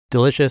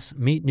Delicious,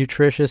 meat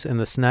nutritious, and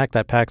the snack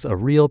that packs a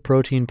real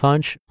protein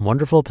punch,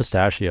 Wonderful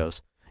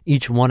Pistachios.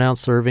 Each 1 ounce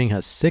serving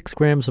has 6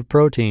 grams of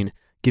protein,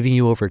 giving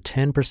you over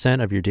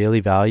 10% of your daily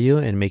value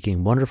and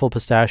making Wonderful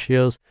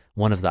Pistachios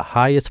one of the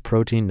highest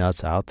protein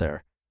nuts out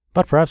there.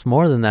 But perhaps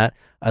more than that,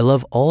 I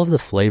love all of the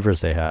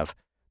flavors they have.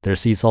 Their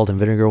sea salt and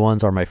vinegar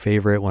ones are my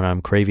favorite when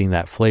I'm craving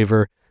that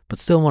flavor, but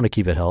still want to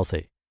keep it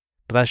healthy.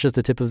 But that's just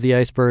the tip of the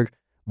iceberg.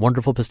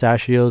 Wonderful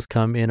Pistachios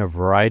come in a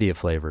variety of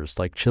flavors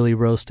like chili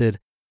roasted,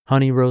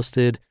 honey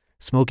roasted,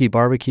 smoky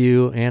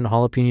barbecue, and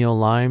jalapeno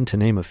lime, to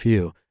name a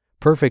few.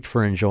 Perfect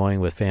for enjoying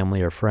with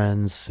family or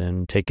friends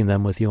and taking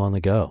them with you on the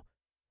go.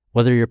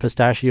 Whether you're a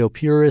pistachio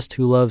purist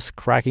who loves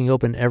cracking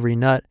open every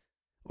nut,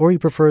 or you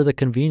prefer the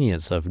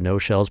convenience of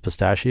no-shells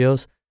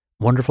pistachios,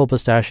 Wonderful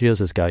Pistachios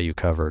has got you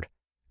covered.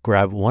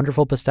 Grab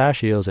Wonderful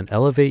Pistachios and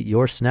elevate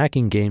your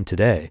snacking game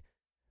today.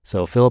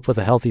 So fill up with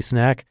a healthy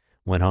snack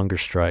when hunger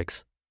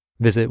strikes.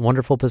 Visit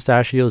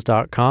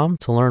wonderfulpistachios.com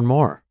to learn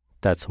more.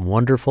 That's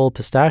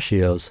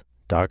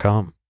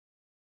wonderfulpistachios.com.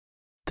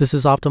 This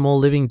is Optimal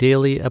Living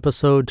Daily,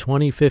 episode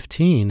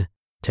 2015,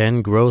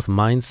 10 Growth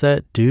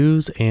Mindset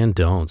Do's and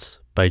Don'ts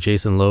by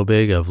Jason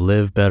Loebig of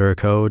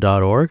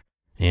livebetterco.org,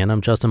 and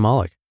I'm Justin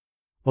Malik.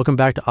 Welcome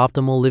back to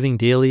Optimal Living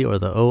Daily, or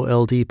the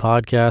OLD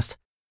podcast.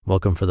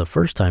 Welcome for the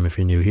first time if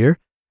you're new here.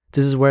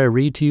 This is where I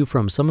read to you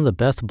from some of the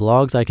best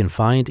blogs I can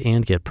find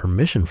and get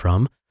permission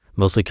from,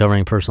 mostly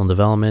covering personal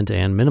development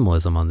and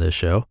minimalism on this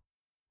show.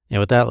 And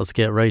with that, let's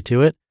get right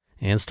to it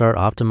and start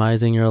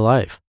optimizing your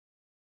life.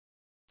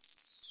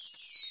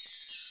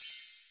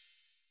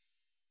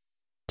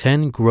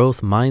 10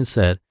 Growth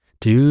Mindset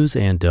Do's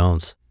and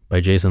Don'ts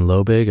by Jason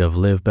Loebig of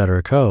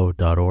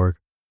livebetterco.org.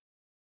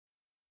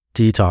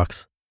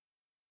 Detox.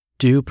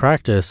 Do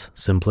practice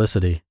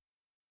simplicity.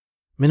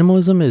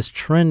 Minimalism is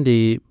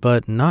trendy,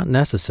 but not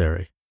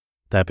necessary.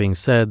 That being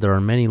said, there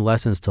are many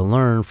lessons to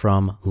learn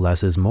from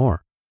less is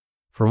more.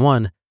 For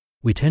one,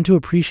 we tend to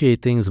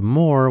appreciate things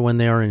more when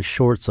they are in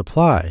short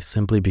supply,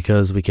 simply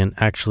because we can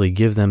actually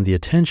give them the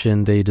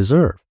attention they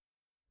deserve.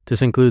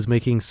 This includes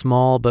making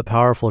small but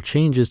powerful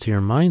changes to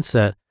your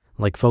mindset,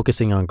 like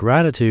focusing on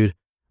gratitude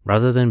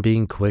rather than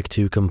being quick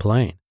to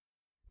complain.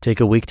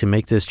 Take a week to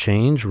make this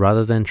change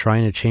rather than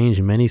trying to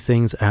change many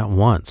things at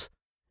once.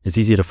 It's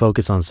easy to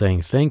focus on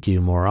saying thank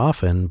you more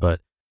often, but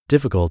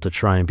difficult to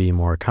try and be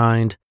more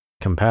kind,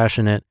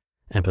 compassionate,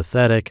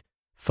 empathetic,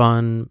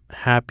 fun,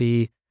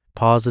 happy,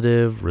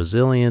 positive,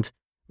 resilient,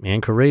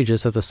 and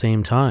courageous at the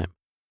same time.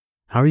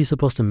 How are you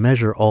supposed to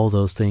measure all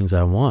those things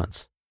at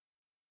once?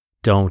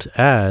 Don't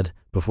add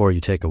before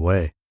you take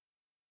away.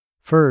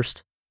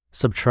 First,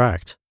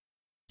 subtract.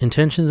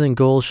 Intentions and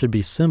goals should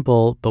be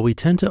simple, but we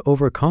tend to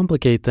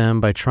overcomplicate them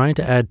by trying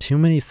to add too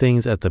many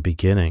things at the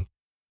beginning.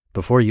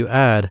 Before you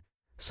add,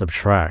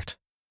 subtract.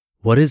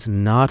 What is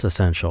not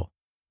essential?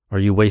 Are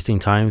you wasting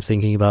time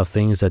thinking about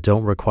things that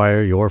don't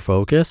require your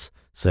focus?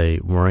 Say,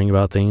 worrying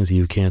about things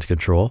you can't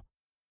control?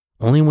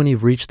 Only when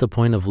you've reached the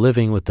point of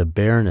living with the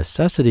bare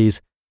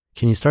necessities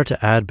can you start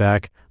to add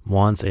back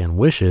wants and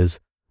wishes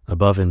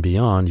above and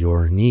beyond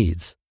your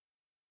needs.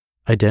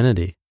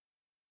 Identity.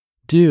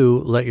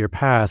 Do let your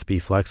path be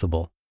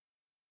flexible.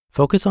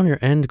 Focus on your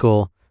end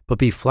goal, but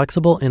be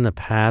flexible in the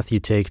path you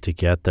take to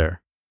get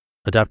there.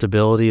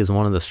 Adaptability is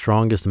one of the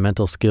strongest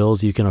mental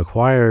skills you can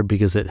acquire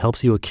because it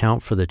helps you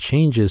account for the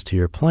changes to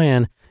your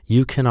plan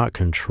you cannot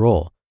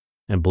control.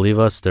 And believe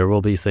us, there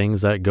will be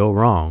things that go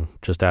wrong.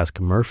 Just ask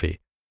Murphy.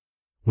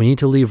 We need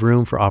to leave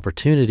room for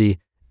opportunity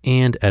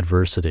and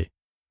adversity.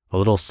 A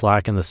little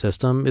slack in the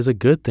system is a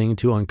good thing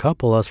to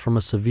uncouple us from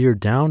a severe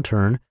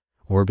downturn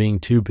or being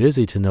too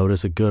busy to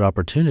notice a good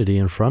opportunity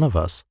in front of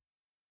us.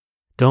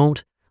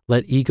 Don't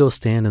let ego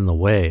stand in the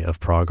way of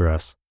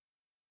progress.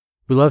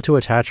 We love to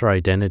attach our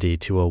identity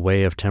to a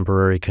way of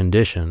temporary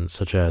conditions,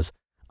 such as,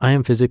 I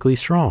am physically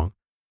strong,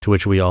 to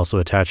which we also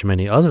attach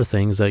many other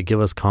things that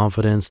give us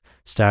confidence,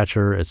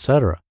 stature,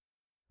 etc.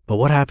 But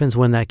what happens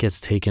when that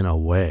gets taken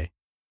away?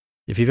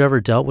 If you've ever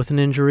dealt with an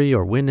injury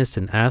or witnessed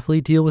an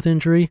athlete deal with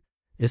injury,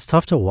 it's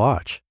tough to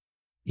watch.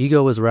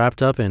 Ego is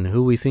wrapped up in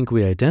who we think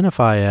we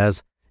identify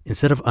as,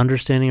 instead of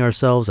understanding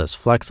ourselves as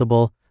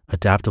flexible,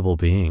 adaptable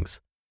beings.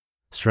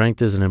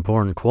 Strength is an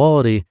important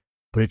quality,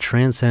 but it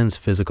transcends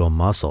physical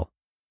muscle.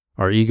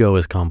 Our ego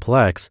is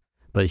complex,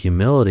 but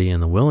humility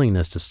and the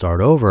willingness to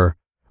start over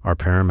are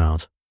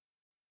paramount.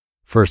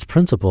 First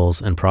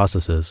principles and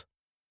processes.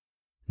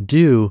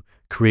 Do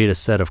create a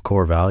set of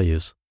core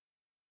values.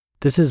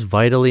 This is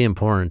vitally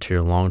important to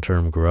your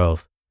long-term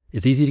growth.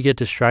 It's easy to get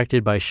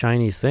distracted by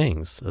shiny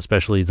things,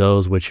 especially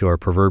those which your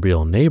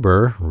proverbial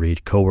neighbor,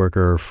 read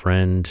coworker,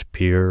 friend,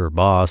 peer, or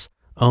boss,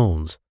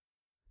 owns.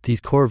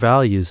 These core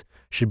values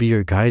should be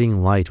your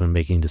guiding light when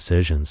making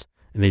decisions,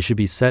 and they should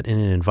be set in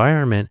an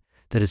environment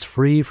that is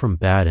free from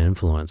bad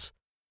influence.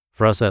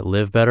 For us at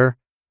Live Better,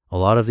 a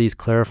lot of these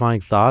clarifying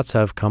thoughts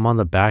have come on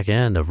the back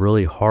end of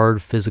really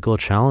hard physical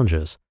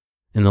challenges.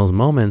 In those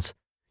moments,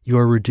 you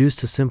are reduced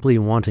to simply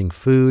wanting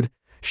food,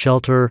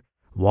 shelter,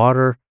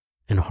 water,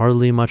 and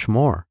hardly much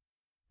more.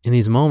 In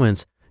these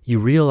moments, you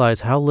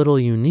realize how little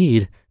you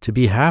need to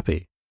be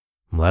happy.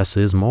 Less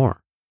is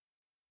more.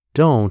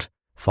 Don't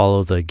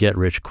follow the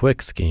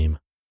get-rich-quick scheme.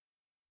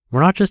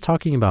 We're not just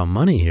talking about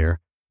money here.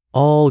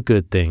 All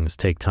good things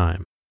take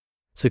time.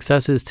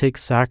 Successes take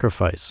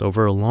sacrifice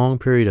over a long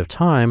period of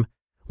time,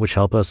 which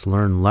help us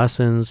learn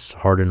lessons,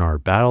 harden our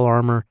battle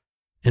armor,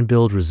 and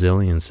build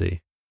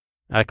resiliency.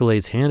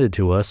 Accolades handed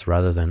to us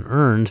rather than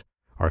earned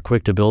are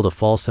quick to build a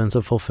false sense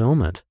of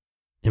fulfillment.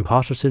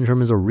 Imposter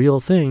syndrome is a real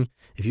thing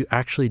if you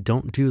actually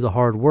don't do the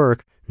hard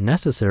work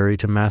necessary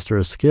to master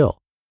a skill.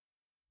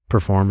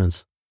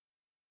 Performance.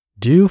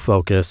 Do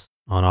focus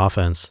on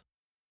offense.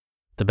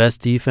 The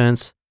best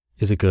defense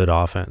is a good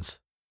offense.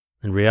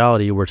 In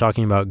reality, we're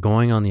talking about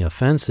going on the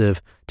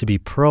offensive to be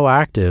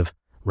proactive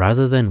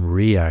rather than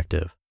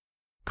reactive.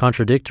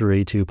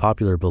 Contradictory to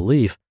popular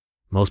belief,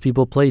 most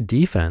people play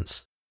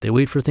defense. They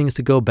wait for things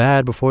to go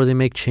bad before they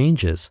make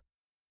changes.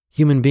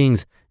 Human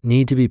beings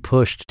need to be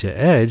pushed to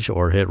edge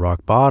or hit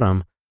rock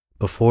bottom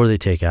before they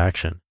take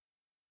action.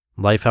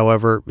 Life,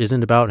 however,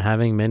 isn't about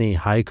having many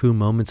haiku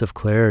moments of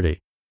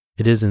clarity.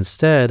 It is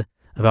instead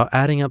about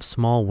adding up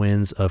small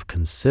wins of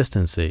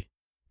consistency.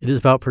 It is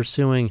about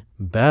pursuing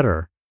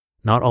better,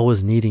 not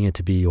always needing it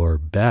to be your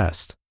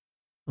best.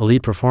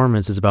 Elite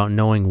performance is about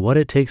knowing what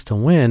it takes to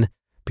win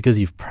because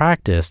you've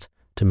practiced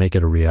to make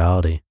it a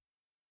reality.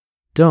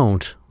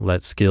 Don't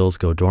let skills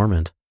go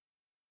dormant.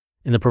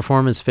 In the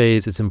performance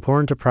phase, it's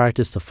important to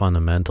practice the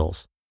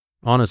fundamentals.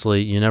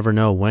 Honestly, you never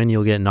know when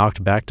you'll get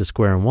knocked back to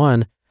square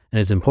one, and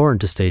it's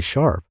important to stay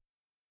sharp.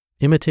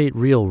 Imitate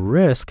real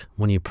risk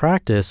when you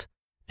practice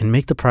and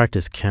make the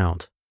practice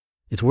count.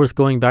 It's worth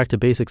going back to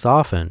basics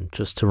often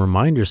just to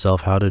remind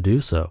yourself how to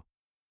do so.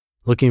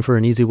 Looking for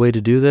an easy way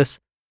to do this?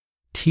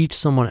 Teach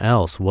someone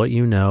else what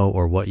you know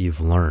or what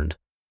you've learned.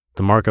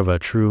 The mark of a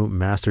true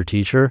master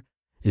teacher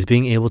is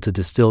being able to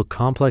distill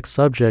complex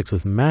subjects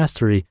with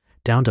mastery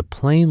down to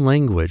plain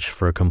language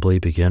for a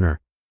complete beginner.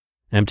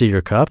 Empty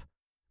your cup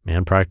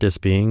and practice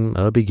being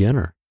a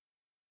beginner.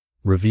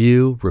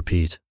 Review,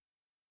 repeat.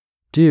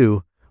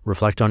 Do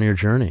reflect on your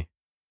journey.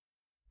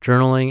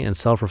 Journaling and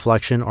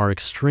self-reflection are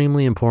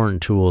extremely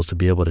important tools to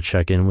be able to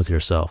check in with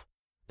yourself.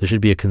 There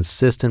should be a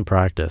consistent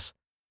practice.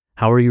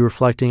 How are you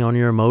reflecting on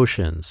your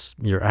emotions,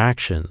 your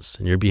actions,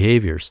 and your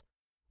behaviors?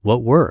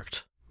 What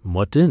worked?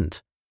 What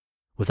didn't?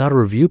 Without a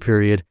review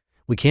period,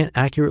 we can't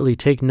accurately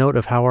take note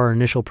of how our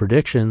initial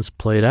predictions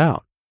played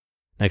out.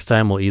 Next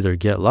time we'll either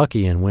get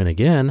lucky and win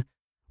again,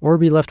 or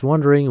be left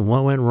wondering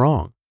what went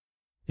wrong.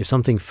 If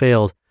something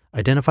failed,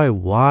 identify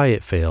why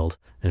it failed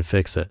and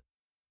fix it.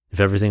 If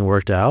everything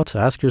worked out,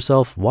 ask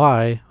yourself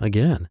why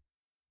again.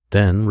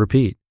 Then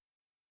repeat.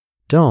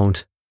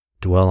 Don't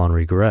dwell on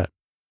regret.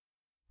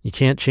 You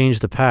can't change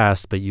the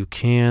past, but you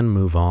can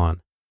move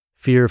on.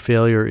 Fear of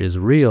failure is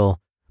real,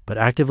 but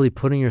actively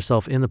putting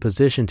yourself in the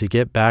position to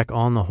get back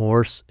on the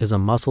horse is a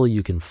muscle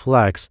you can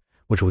flex,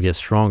 which will get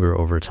stronger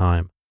over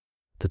time.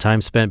 The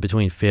time spent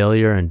between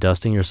failure and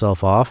dusting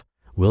yourself off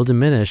will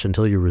diminish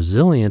until you're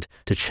resilient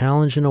to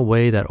challenge in a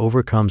way that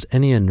overcomes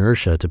any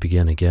inertia to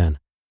begin again.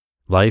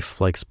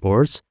 Life, like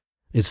sports,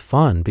 is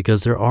fun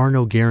because there are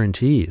no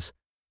guarantees.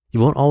 You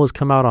won't always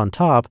come out on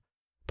top,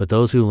 but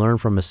those who learn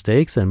from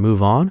mistakes and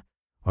move on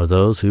are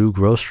those who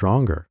grow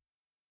stronger.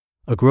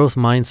 A growth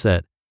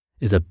mindset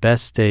is a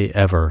best day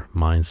ever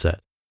mindset.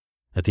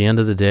 At the end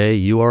of the day,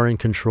 you are in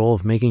control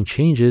of making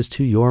changes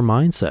to your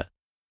mindset.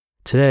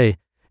 Today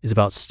is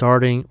about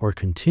starting or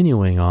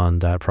continuing on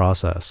that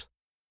process.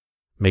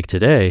 Make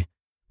today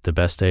the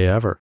best day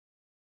ever.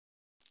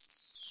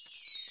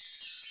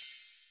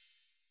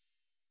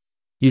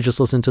 You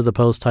just listened to the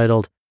post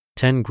titled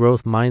 10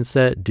 Growth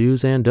Mindset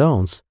Do's and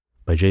Don'ts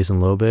by Jason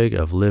Loebig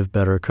of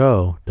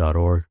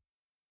livebetterco.org.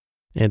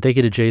 And thank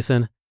you to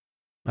Jason.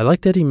 I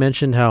like that he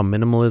mentioned how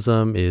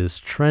minimalism is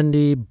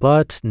trendy,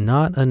 but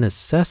not a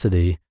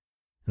necessity.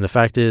 And the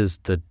fact is,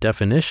 the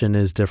definition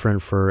is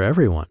different for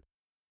everyone.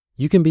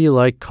 You can be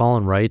like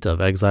Colin Wright of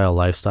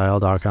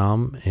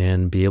exilelifestyle.com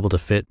and be able to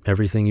fit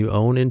everything you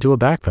own into a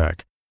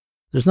backpack.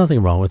 There's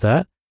nothing wrong with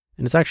that,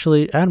 and it's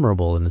actually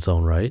admirable in its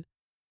own right.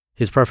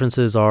 His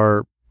preferences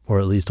are, or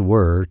at least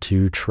were,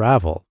 to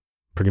travel,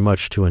 pretty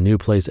much to a new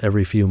place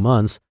every few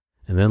months,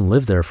 and then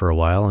live there for a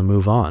while and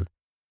move on.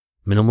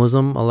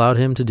 Minimalism allowed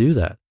him to do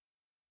that.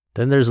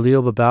 Then there's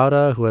Leo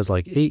Babauta, who has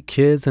like 8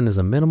 kids and is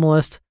a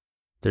minimalist.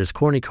 There's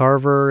Courtney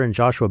Carver and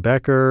Joshua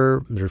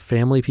Becker. They're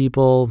family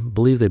people.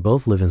 Believe they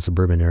both live in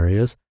suburban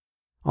areas.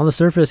 On the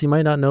surface, you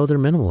might not know they're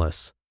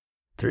minimalists.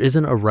 There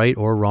isn't a right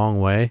or wrong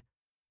way.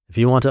 If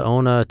you want to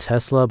own a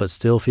Tesla but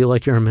still feel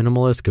like you're a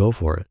minimalist, go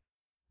for it.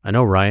 I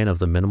know Ryan of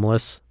the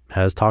Minimalists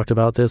has talked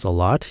about this a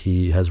lot.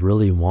 He has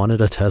really wanted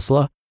a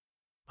Tesla.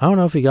 I don't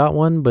know if he got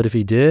one, but if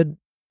he did,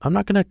 I'm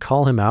not going to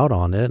call him out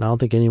on it, and I don't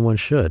think anyone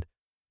should.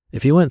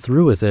 If he went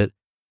through with it,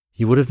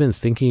 he would have been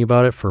thinking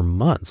about it for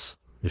months,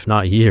 if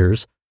not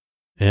years,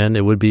 and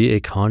it would be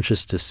a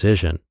conscious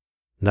decision.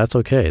 And that's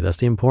okay. That's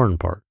the important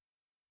part.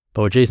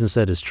 But what Jason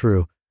said is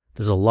true.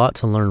 There's a lot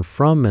to learn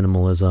from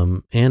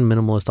minimalism and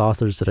minimalist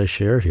authors that I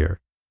share here.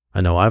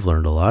 I know I've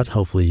learned a lot.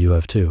 Hopefully you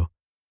have too.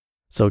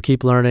 So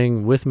keep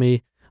learning with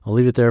me. I'll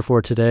leave it there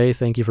for today.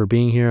 Thank you for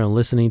being here and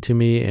listening to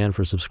me and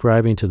for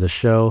subscribing to the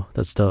show.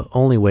 That's the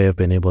only way I've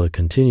been able to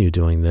continue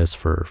doing this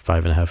for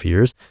 5.5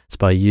 years. It's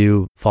by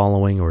you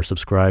following or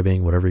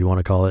subscribing, whatever you want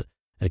to call it,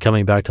 and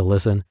coming back to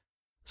listen.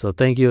 So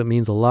thank you. It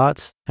means a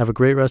lot. Have a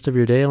great rest of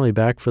your day. I'll be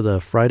back for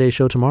the Friday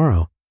show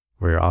tomorrow,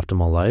 where your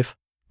optimal life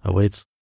awaits.